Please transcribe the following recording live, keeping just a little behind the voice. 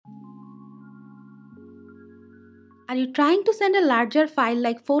Are you trying to send a larger file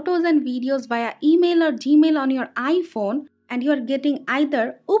like photos and videos via email or Gmail on your iPhone and you are getting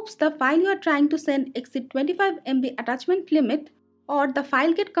either oops, the file you are trying to send exceed 25 MB attachment limit, or the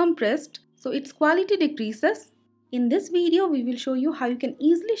file get compressed so its quality decreases? In this video, we will show you how you can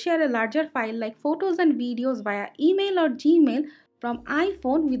easily share a larger file like photos and videos via email or Gmail from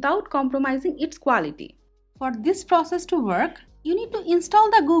iPhone without compromising its quality. For this process to work, you need to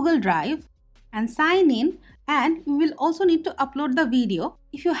install the Google Drive and sign in, and you will also need to upload the video.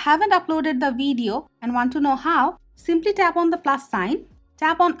 If you haven't uploaded the video and want to know how, simply tap on the plus sign,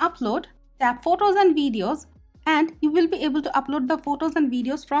 tap on upload, tap photos and videos, and you will be able to upload the photos and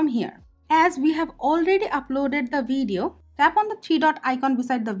videos from here. As we have already uploaded the video, tap on the three dot icon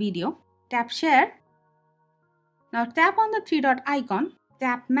beside the video, tap share. Now tap on the three dot icon,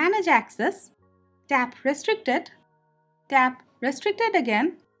 tap manage access, tap restricted, tap restricted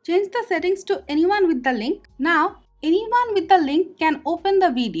again, change the settings to anyone with the link. Now anyone with the link can open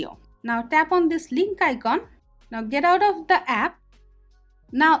the video. Now tap on this link icon. Now get out of the app.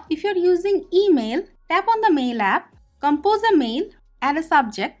 Now if you're using email, tap on the mail app, compose a mail, add a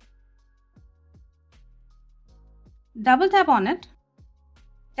subject, double tap on it,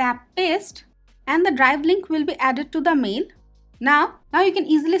 tap paste, and the drive link will be added to the mail. Now you can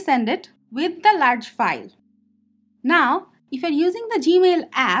easily send it with the large file. Now if you're using the Gmail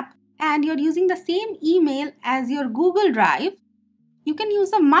app and you're using the same email as your Google Drive, you can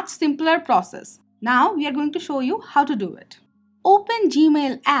use a much simpler process. Now we are going to show you how to do it. Open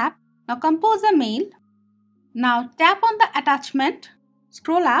Gmail app. Now compose a mail. Now tap on the attachment,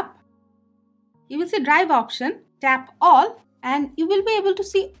 scroll up. You will see drive option, tap all, and you will be able to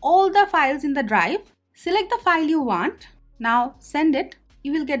see all the files in the drive. Select the file you want. Now send it.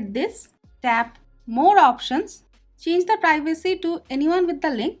 You will get this. Tap more options. Change the privacy to anyone with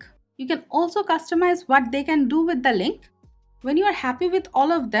the link. You can also customize what they can do with the link. When you are happy with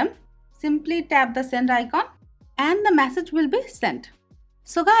all of them, simply tap the send icon and the message will be sent.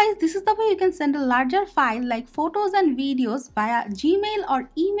 So guys, this is the way you can send a larger file like photos and videos via Gmail or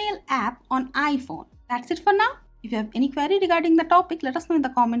email app on iPhone. That's it for now. If you have any query regarding the topic, let us know in the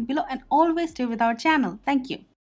comment below, and always stay with our channel. Thank you.